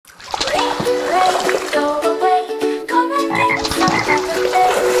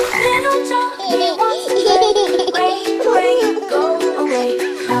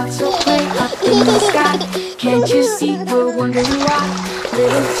up in the sky. Can't you see we're wondering why?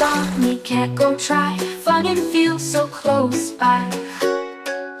 Little Johnny can't go try. Fun and feel so close by.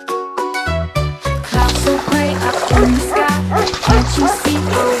 Clouds so gray up in the sky. Can't you see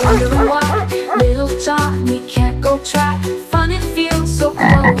we're wondering why? Little Johnny can't go try. Fun and feel so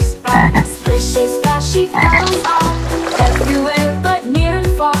close by. Splishy splashy paddles on everywhere but near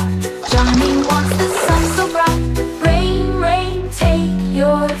and far. Johnny wants the sun so bright. Rain, rain, take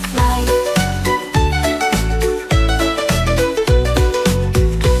your flight.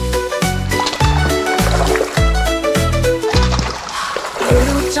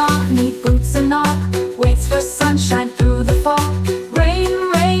 Little Johnny boots a knock, waits for sunshine through the fog. Rain,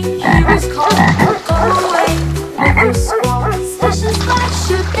 rain, heroes call, go away with your squall. Splish and splash,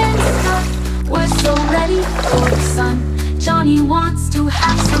 shoot and start. We're so ready for the sun. Johnny wants to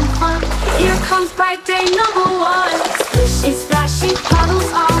have some fun. Here comes bright day number one. Splishy splashy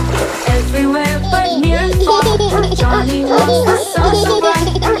puddles on everywhere but near and far. Johnny wants the sun so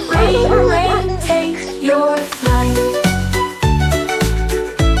bright. Rain, rain, take your flight.